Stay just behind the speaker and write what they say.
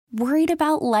Worried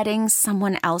about letting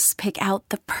someone else pick out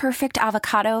the perfect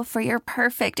avocado for your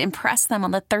perfect impress them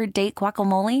on the third date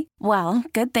guacamole? Well,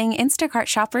 good thing Instacart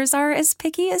shoppers are as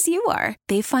picky as you are.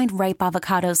 They find ripe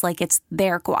avocados like it's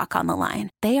their guac on the line.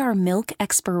 They are milk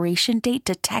expiration date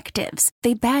detectives.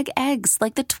 They bag eggs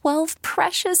like the 12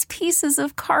 precious pieces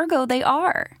of cargo they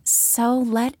are. So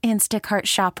let Instacart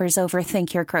shoppers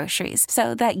overthink your groceries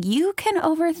so that you can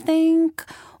overthink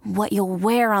what you'll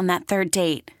wear on that third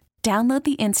date. Download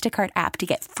the Instacart app to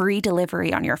get free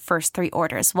delivery on your first 3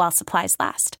 orders while supplies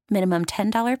last. Minimum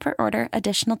 $10 per order.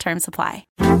 Additional terms apply.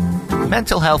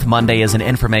 Mental Health Monday is an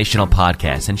informational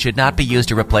podcast and should not be used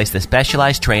to replace the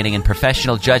specialized training and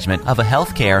professional judgment of a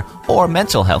healthcare or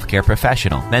mental health care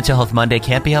professional. Mental Health Monday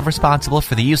can't be held responsible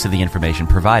for the use of the information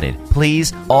provided.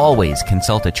 Please always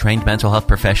consult a trained mental health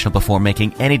professional before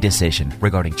making any decision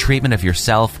regarding treatment of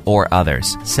yourself or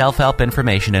others. Self-help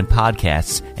information in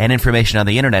podcasts and information on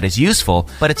the internet is useful,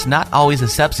 but it's not always a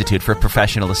substitute for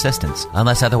professional assistance.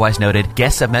 Unless otherwise noted,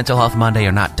 guests of Mental Health Monday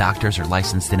are not doctors or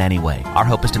licensed in any way. Our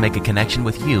hope is to make a connection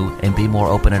with you and be more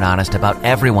open and honest about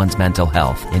everyone's mental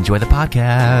health. Enjoy the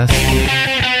podcast.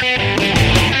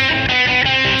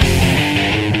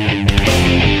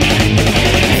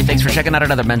 Thanks for checking out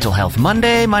another Mental Health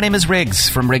Monday. My name is Riggs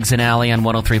from Riggs and Alley on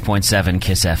 103.7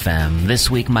 KISS FM.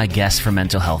 This week, my guest for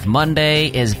Mental Health Monday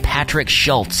is Patrick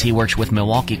Schultz. He works with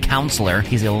Milwaukee Counselor.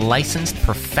 He's a licensed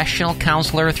professional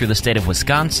counselor through the state of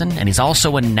Wisconsin, and he's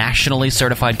also a nationally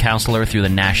certified counselor through the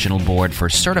National Board for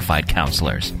Certified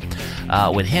Counselors.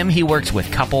 With him, he works with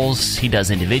couples, he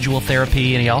does individual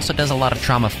therapy, and he also does a lot of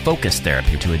trauma-focused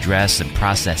therapy to address and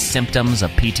process symptoms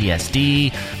of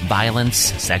PTSD, violence,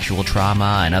 sexual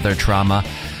trauma, and other trauma.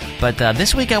 But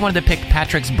this week I wanted to pick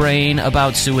Patrick's brain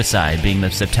about suicide, being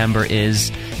that September is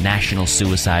National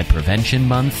Suicide Prevention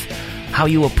Month. How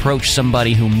you approach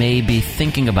somebody who may be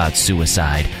thinking about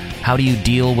suicide. How do you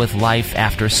deal with life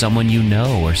after someone you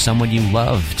know or someone you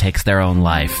love takes their own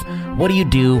life? What do you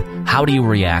do? How do you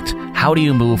react? How do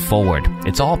you move forward?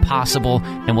 It's all possible,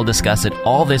 and we'll discuss it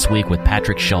all this week with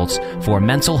Patrick Schultz for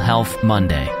Mental Health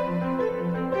Monday.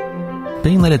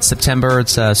 Being that it's September,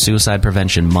 it's Suicide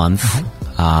Prevention Month.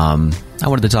 I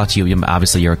wanted to talk to you.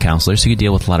 Obviously, you're a counselor, so you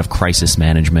deal with a lot of crisis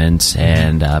management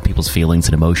and people's feelings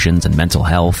and emotions and mental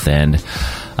health and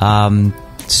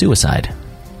suicide.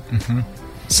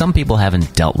 Some people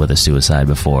haven't dealt with a suicide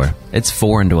before. It's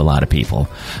foreign to a lot of people.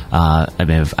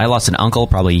 I lost an uncle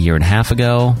probably a year and a half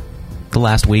ago. The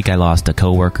last week, I lost a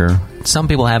coworker. Some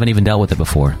people haven't even dealt with it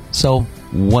before. So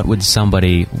what's some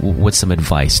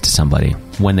advice to somebody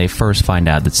when they first find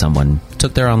out that someone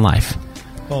took their own life?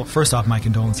 Well, first off, my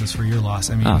condolences for your loss.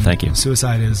 I mean, thank you.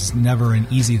 Suicide is never an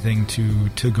easy thing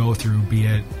to go through, be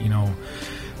it,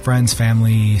 friends,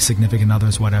 family, significant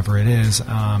others, whatever it is.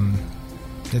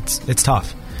 It's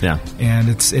tough. Yeah. And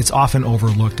it's often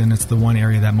overlooked, and it's the one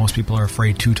area that most people are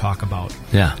afraid to talk about.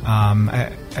 Yeah.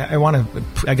 I want to,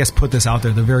 I guess, put this out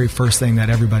there. The very first thing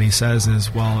that everybody says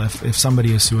is, well, if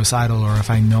somebody is suicidal, or if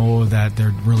I know that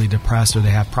they're really depressed or they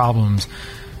have problems,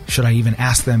 should I even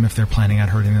ask them if they're planning on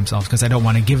hurting themselves? Because I don't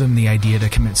want to give them the idea to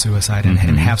commit suicide and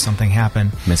have something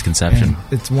happen. Misconception. And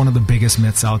it's one of the biggest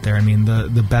myths out there. I mean,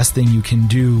 the best thing you can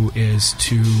do is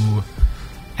to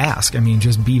ask. I mean,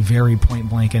 just be very point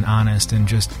blank and honest and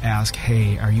just ask,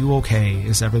 hey, are you okay?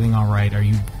 Is everything all right? Are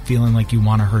you feeling like you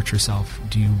want to hurt yourself?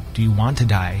 Do you want to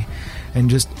die? And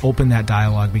just open that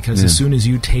dialogue, because as soon as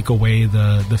you take away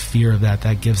the fear of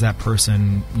that gives that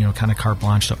person, kind of carte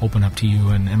blanche to open up to you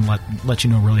and let you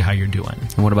know really how you're doing.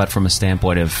 And what about from a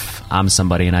standpoint of, I'm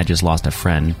somebody and I just lost a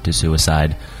friend to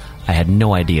suicide. I had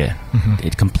no idea.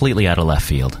 It's completely out of left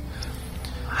field.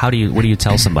 What do you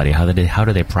tell somebody? How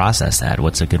do they process that?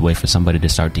 What's a good way for somebody to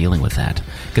start dealing with that?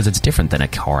 Because it's different than a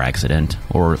car accident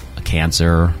or a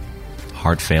cancer,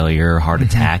 heart failure, heart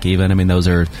attack even. I mean, those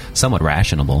are somewhat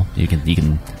rationable. You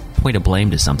can point a blame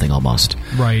to something almost.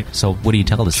 Right. So what do you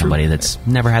tell to somebody that's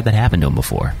never had that happen to them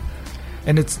before?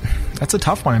 And that's a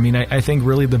tough one. I mean, I think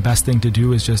really the best thing to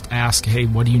do is just ask, hey,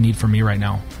 what do you need from me right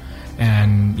now?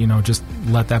 And, just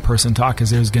let that person talk,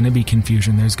 because there's going to be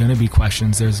confusion. There's going to be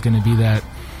questions. There's going to be that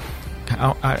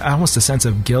almost a sense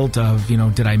of guilt of,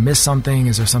 did I miss something?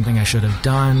 Is there something I should have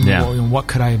done? Yeah. Well, what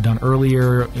could I have done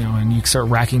earlier? And you start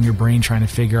racking your brain trying to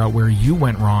figure out where you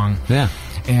went wrong. Yeah.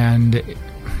 And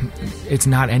it's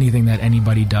not anything that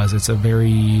anybody does. It's a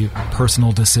very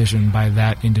personal decision by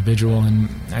that individual. And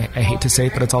I hate to say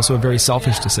it, but it's also a very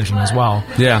selfish decision as well.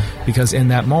 Yeah. Because in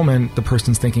that moment, the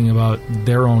person's thinking about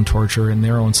their own torture and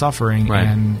their own suffering. Right.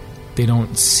 And they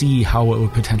don't see how it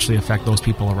would potentially affect those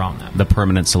people around them. The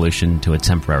permanent solution to a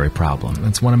temporary problem.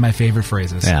 That's one of my favorite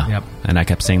phrases. Yeah. Yep. And I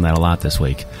kept saying that a lot this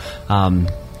week.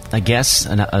 I guess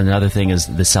another thing is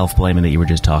the self-blaming that you were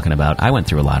just talking about. I went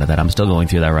through a lot of that. I'm still going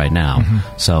through that right now.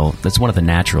 Mm-hmm. So that's one of the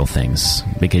natural things,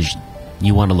 because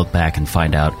you want to look back and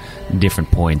find out different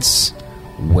points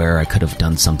where I could have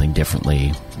done something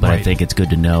differently. But right. I think it's good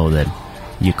to know that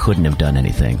you couldn't have done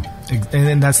anything.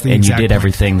 And that's the and exact you did point.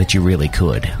 Everything that you really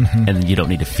could. Mm-hmm. And you don't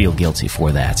need to feel guilty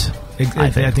for that. I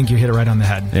think you hit it right on the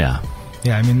head. Yeah.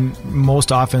 Yeah, I mean,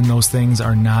 most often those things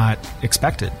are not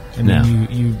expected. I mean,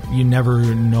 you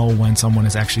never know when someone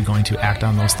is actually going to act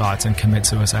on those thoughts and commit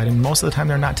suicide, and most of the time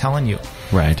they're not telling you.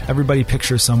 Right. Everybody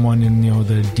pictures someone in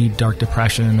the deep, dark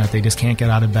depression that they just can't get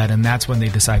out of bed, and that's when they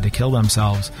decide to kill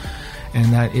themselves.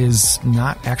 And that is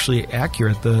not actually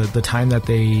accurate. The time that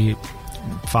they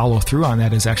follow through on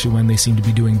that is actually when they seem to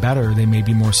be doing better. They may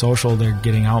be more social, they're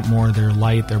getting out more, they're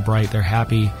light, they're bright, they're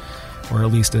happy. Or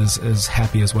at least as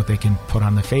happy as what they can put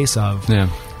on the face of. Yeah.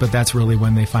 But that's really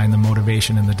when they find the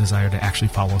motivation and the desire to actually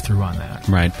follow through on that.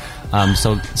 Right.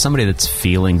 So somebody that's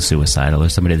feeling suicidal, or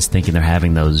somebody that's thinking they're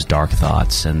having those dark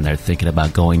thoughts and they're thinking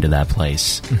about going to that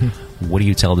place, mm-hmm. what do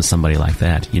you tell to somebody like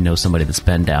that? You know, somebody that's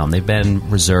been down. They've been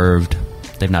reserved.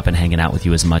 They've not been hanging out with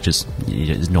you as much as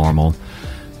normal.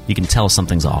 You can tell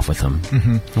something's off with them.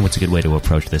 Mm-hmm. And what's a good way to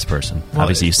approach this person? Well,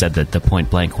 obviously, you said that the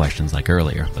point-blank questions like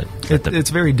earlier. But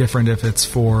it's very different if it's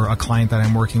for a client that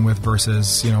I'm working with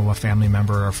versus, a family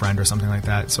member or a friend or something like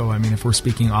that. So, I mean, if we're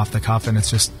speaking off the cuff and it's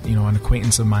just, an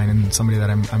acquaintance of mine and somebody that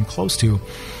I'm close to,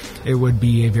 it would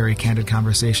be a very candid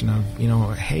conversation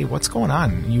of, hey, what's going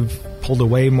on? You've pulled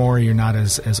away more. You're not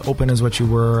as open as what you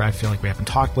were. I feel like we haven't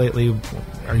talked lately.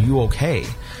 Are you okay?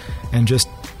 And just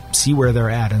see where they're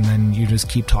at, and then you just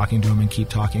keep talking to them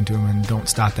and don't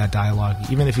stop that dialogue.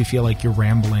 Even if you feel like you're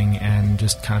rambling and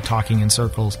just kind of talking in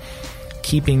circles,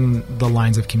 keeping the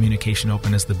lines of communication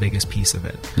open is the biggest piece of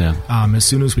it. Yeah. As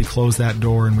soon as we close that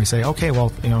door and we say, okay, well,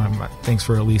 thanks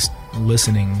for at least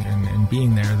listening and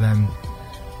being there, then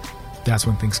that's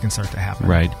when things can start to happen.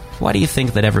 Right. Why do you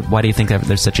think that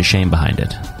there's such a shame behind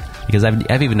it? Because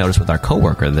I've even noticed with our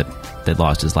coworker that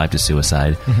lost his life to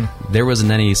suicide, mm-hmm. there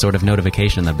wasn't any sort of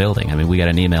notification in the building. I mean, we got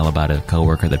an email about a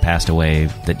coworker that passed away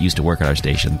that used to work at our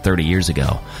station 30 years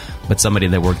ago, but somebody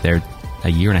that worked there a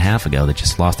year and a half ago that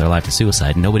just lost their life to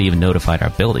suicide. Nobody even notified our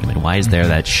building. I mean, why is there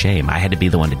that shame? I had to be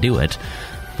the one to do it,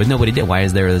 but nobody did. Why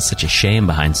is there such a shame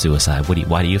behind suicide?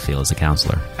 Why do you feel as a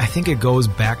counselor? I think it goes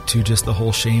back to just the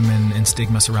whole shame and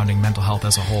stigma surrounding mental health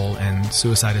as a whole, and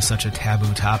suicide is such a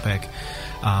taboo topic.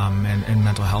 And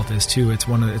mental health is too. It's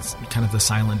kind of the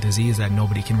silent disease that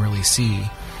nobody can really see.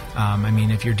 I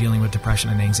mean, if you're dealing with depression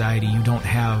and anxiety, you don't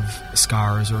have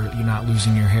scars, or you're not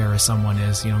losing your hair as someone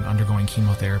is, undergoing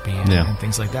chemotherapy and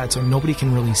things like that. So nobody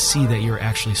can really see that you're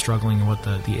actually struggling and what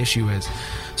the issue is.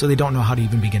 So they don't know how to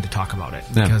even begin to talk about it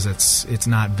because it's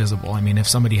not visible. I mean, if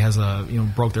somebody has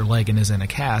broke their leg and is in a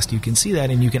cast, you can see that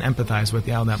and you can empathize with,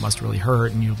 that must really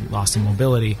hurt and you lost some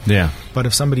mobility. Yeah. But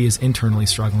if somebody is internally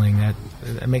struggling, that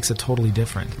makes it totally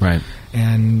different. Right.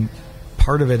 And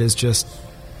part of it is just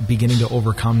beginning to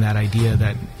overcome that idea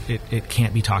that it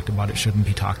can't be talked about, it shouldn't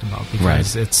be talked about,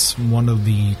 because it's one of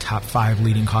the top 5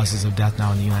 leading causes of death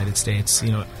now in the United States,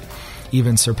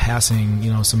 even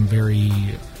surpassing, some very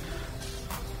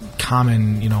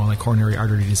common, like coronary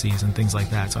artery disease and things like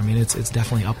that. So, I mean, it's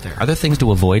definitely up there. Are there things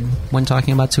to avoid when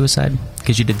talking about suicide?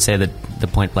 Because you did say that the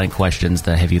point-blank questions,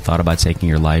 the have you thought about taking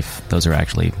your life, those are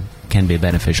actually can be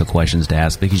beneficial questions to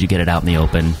ask because you get it out in the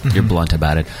open, you're blunt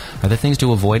about it. Are there things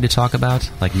to avoid to talk about,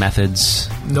 like methods,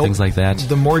 things like that?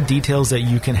 The more details that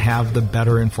you can have, the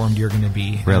better informed you're going to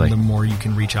be. Really? And the more you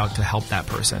can reach out to help that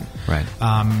person. Right.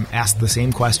 Ask the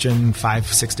same question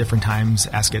 5-6 different times,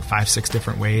 ask it 5-6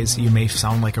 different ways. You may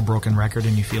sound like a broken record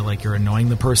and you feel like you're annoying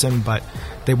the person, but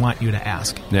they want you to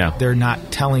ask. Yeah. They're not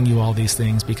telling you all these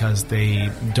things because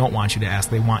they don't want you to ask.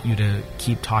 They want you to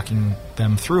keep talking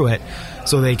them through it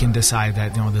so they can decide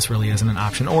that this really isn't an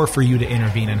option, or for you to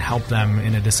intervene and help them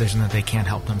in a decision that they can't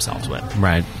help themselves with.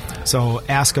 Right. So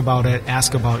ask about it.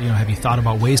 Ask about, have you thought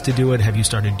about ways to do it? Have you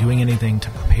started doing anything to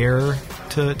prepare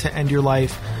to end your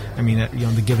life? I mean,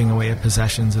 the giving away of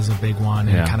possessions is a big one,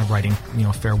 and kind of writing,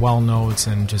 farewell notes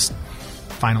and just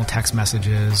final text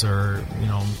messages, or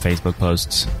Facebook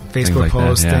posts,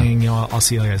 saying I'll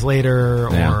see you guys later,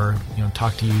 or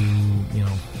talk to you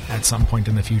at some point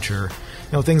in the future.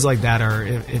 Things like that are,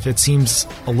 if it seems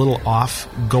a little off,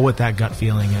 go with that gut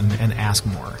feeling and ask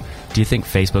more. Do you think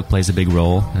Facebook plays a big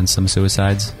role in some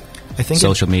suicides? I think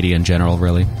social media in general,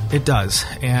 really? It does,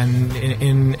 and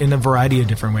in a variety of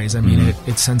different ways. I mean, it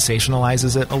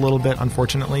sensationalizes it a little bit,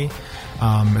 unfortunately,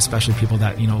 especially people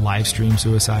that live stream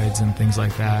suicides and things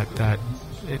like that. That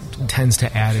it tends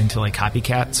to add into like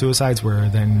copycat suicides, where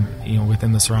then,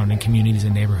 within the surrounding communities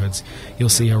and neighborhoods, you'll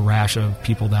see a rash of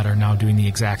people that are now doing the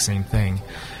exact same thing.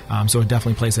 So it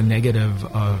definitely plays a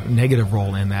negative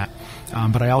role in that.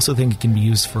 But I also think it can be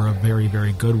used for a very,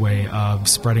 very good way of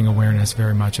spreading awareness,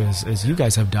 very much as you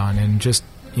guys have done, and just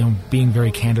being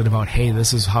very candid about, hey,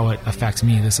 this is how it affects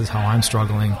me, this is how I'm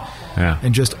struggling,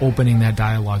 and just opening that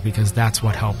dialogue, because that's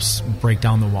what helps break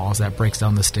down the walls, that breaks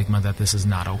down the stigma that this is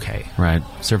not okay. Right.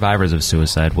 Survivors of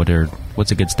suicide,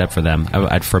 what's a good step for them?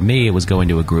 For me, it was going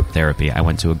to a group therapy. I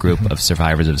went to a group of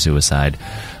survivors of suicide.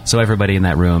 So everybody in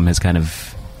that room has kind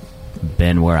of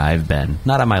been where I've been.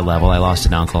 Not on my level. I lost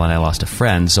an uncle and I lost a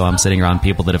friend, so I'm sitting around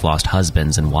people that have lost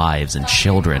husbands and wives and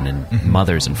children and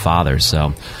mothers and fathers,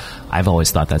 so I've always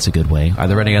thought that's a good way. Are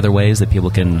there any other ways that people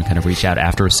can kind of reach out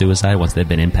after a suicide once they've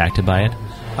been impacted by it?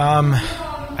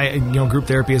 Group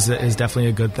therapy is definitely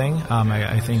a good thing.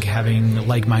 I think having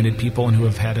like-minded people and who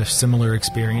have had a similar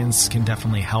experience can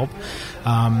definitely help.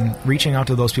 Reaching out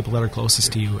to those people that are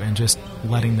closest to you and just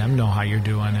letting them know how you're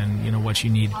doing and what you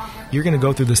need. You're going to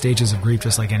go through the stages of grief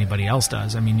just like anybody else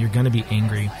does. I mean, you're going to be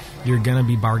angry. You're going to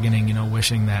be bargaining,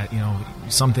 wishing that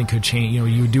something could change.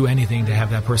 You would do anything to have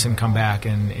that person come back,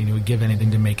 and you would give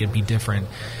anything to make it be different.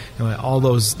 All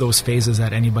those phases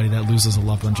that anybody that loses a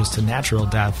loved one just to natural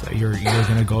death, you're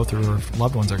going to go through, or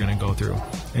loved ones are going to go through,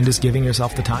 and just giving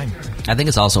yourself the time. I think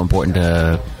it's also important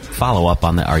to follow up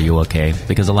on the "Are you okay?"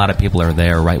 because a lot of people are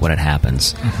there right when it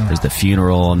happens. There's the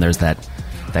funeral, and there's that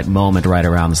moment right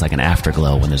around. It's like an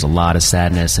afterglow when there's a lot of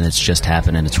sadness and it's just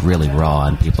happened and it's really raw,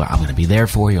 and people are, I'm going to be there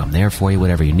for you, I'm there for you,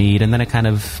 whatever you need, and then it kind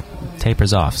of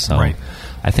tapers off. So right.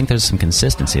 I think there's some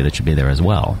consistency that should be there as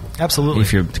well. Absolutely.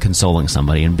 If you're consoling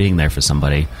somebody and being there for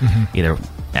somebody, either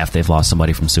after they've lost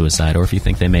somebody from suicide, or if you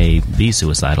think they may be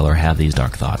suicidal or have these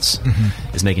dark thoughts,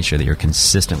 is making sure that you're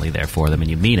consistently there for them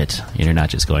and you mean it, and you're not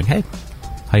just going, hey,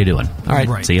 how you doing? All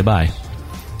right. See you, bye.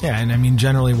 Yeah, and I mean,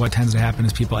 generally what tends to happen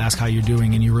is people ask how you're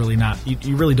doing, and you really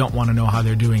don't want to know how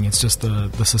they're doing. It's just the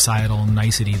societal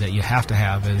nicety that you have to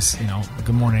have is,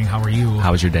 good morning, how are you?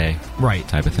 How was your day? Right.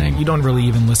 Type of thing. You don't really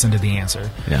even listen to the answer.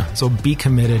 Yeah. So be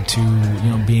committed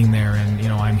to, being there, and,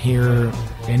 I'm here,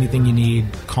 anything you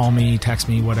need, call me, text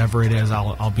me, whatever it is,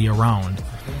 I'll be around.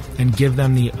 And give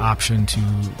them the option to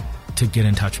get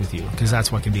in touch with you, because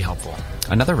that's what can be helpful.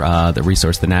 Another the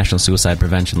resource, the National Suicide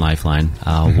Prevention Lifeline,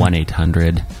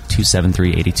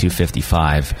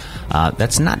 1-800-273-8255.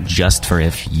 That's not just for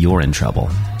if you're in trouble.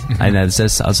 And it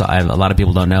says also, a lot of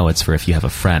people don't know it's for if you have a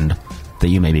friend that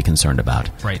you may be concerned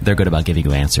about. Right. They're good about giving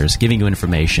you answers, giving you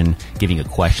information, giving you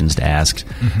questions to ask,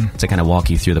 to kind of walk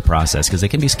you through the process, because it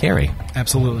can be scary.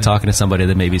 Absolutely. Talking to somebody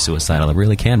that may be suicidal, it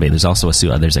really can be. There's also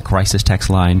there's a crisis text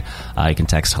line. You can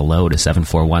text hello to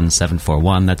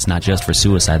 741-741. That's not just for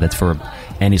suicide, that's for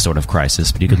any sort of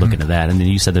crisis, but you could look into that. And then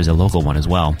you said there's a local one as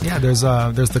well. Yeah, there's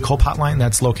the COPE hotline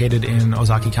that's located in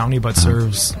Ozaukee County, but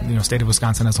serves state of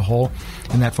Wisconsin as a whole.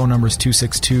 And that phone number is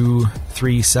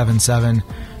 262-377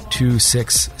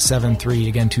 2673.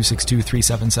 Again,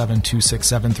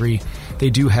 262-377-2673. They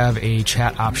do have a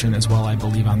chat option as well, I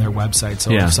believe, on their website.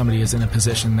 So if somebody is in a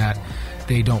position that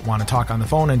they don't want to talk on the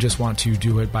phone and just want to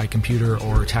do it by computer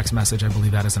or text message, I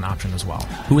believe that is an option as well.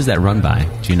 Who is that run by?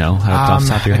 Do you know off the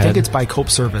top of your head? I think it's by COPE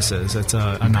Services. It's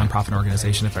a nonprofit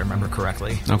organization, if I remember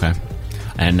correctly. Okay.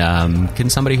 And can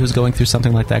somebody who's going through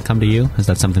something like that come to you? Is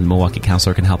that something the Milwaukee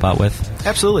Counselor can help out with?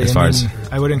 Absolutely.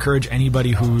 I would encourage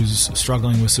anybody who's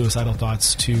struggling with suicidal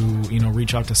thoughts to,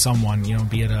 reach out to someone,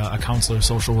 be it a counselor,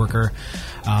 social worker.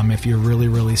 If you're really,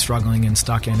 really struggling and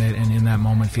stuck in it and in that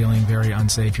moment feeling very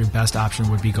unsafe, your best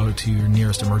option would be go to your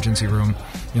nearest emergency room.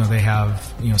 They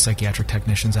have, psychiatric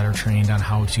technicians that are trained on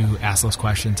how to ask those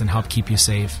questions and help keep you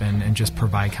safe and just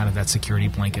provide kind of that security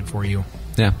blanket for you.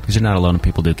 Yeah, because you're not alone and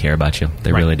people do care about you.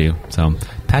 They really do. So,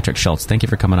 Patrick Schultz, thank you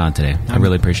for coming on today. I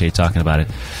really appreciate talking about it.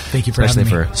 Thank you for having me.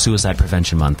 Especially for Suicide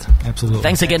Prevention Month. Absolutely.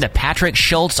 Thanks again to Patrick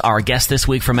Schultz, our guest this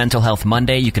week for Mental Health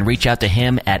Monday. You can reach out to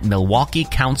him at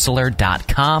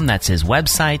MilwaukeeCounselor.com. That's his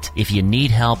website. If you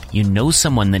need help, you know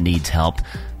someone that needs help,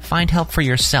 find help for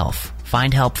yourself.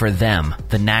 Find help for them.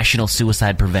 The National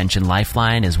Suicide Prevention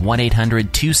Lifeline is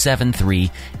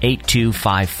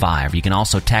 1-800-273-8255. You can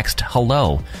also text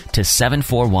HELLO to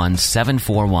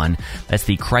 741-741. That's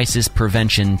the Crisis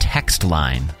Prevention text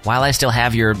line. While I still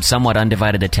have your somewhat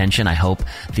undivided attention, I hope,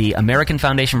 the American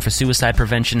Foundation for Suicide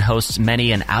Prevention hosts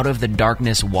many an Out of the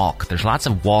Darkness walk. There's lots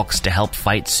of walks to help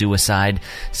fight suicide,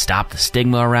 stop the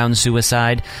stigma around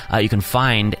suicide. You can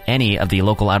find any of the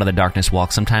local Out of the Darkness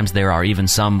walks. Sometimes there are even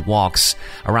some walks walks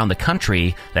around the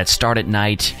country that start at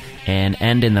night and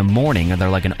end in the morning, and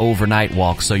they're like an overnight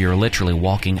walk, so you're literally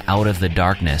walking out of the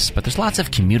darkness. But there's lots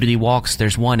of community walks.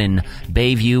 There's one in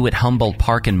Bayview at Humboldt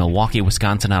Park in Milwaukee,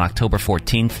 Wisconsin on October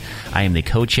 14th. I am the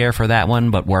co-chair for that one,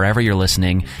 but wherever you're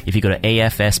listening, if you go to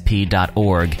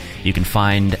afsp.org, you can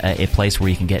find a place where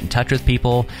you can get in touch with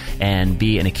people and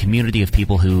be in a community of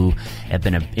people who have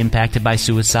been impacted by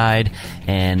suicide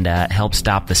and help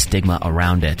stop the stigma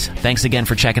around it. Thanks again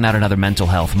for checking out another Mental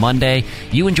Health Monday.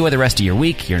 You enjoy the rest of your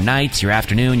week, your nights, your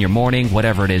afternoon, your morning,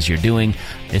 whatever it is you're doing.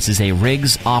 This is a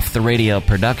Riggs Off the Radio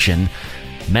production,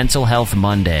 Mental Health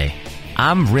Monday.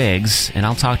 I'm Riggs, and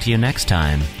I'll talk to you next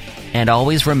time. And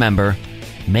always remember,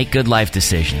 make good life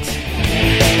decisions.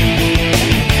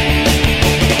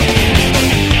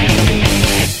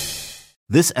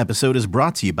 This episode is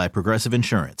brought to you by Progressive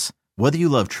Insurance. Whether you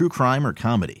love true crime or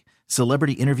comedy,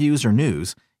 celebrity interviews or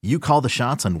news, you call the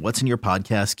shots on what's in your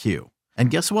podcast queue. And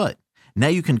guess what? Now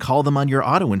you can call them on your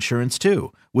auto insurance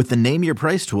too with the Name Your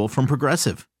Price tool from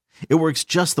Progressive. It works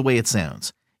just the way it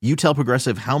sounds. You tell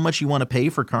Progressive how much you want to pay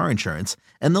for car insurance,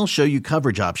 and they'll show you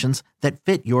coverage options that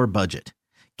fit your budget.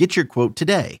 Get your quote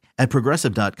today at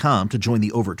Progressive.com to join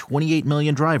the over 28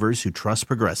 million drivers who trust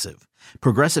Progressive.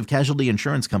 Progressive Casualty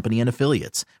Insurance Company and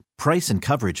Affiliates. Price and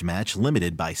coverage match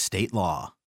limited by state law.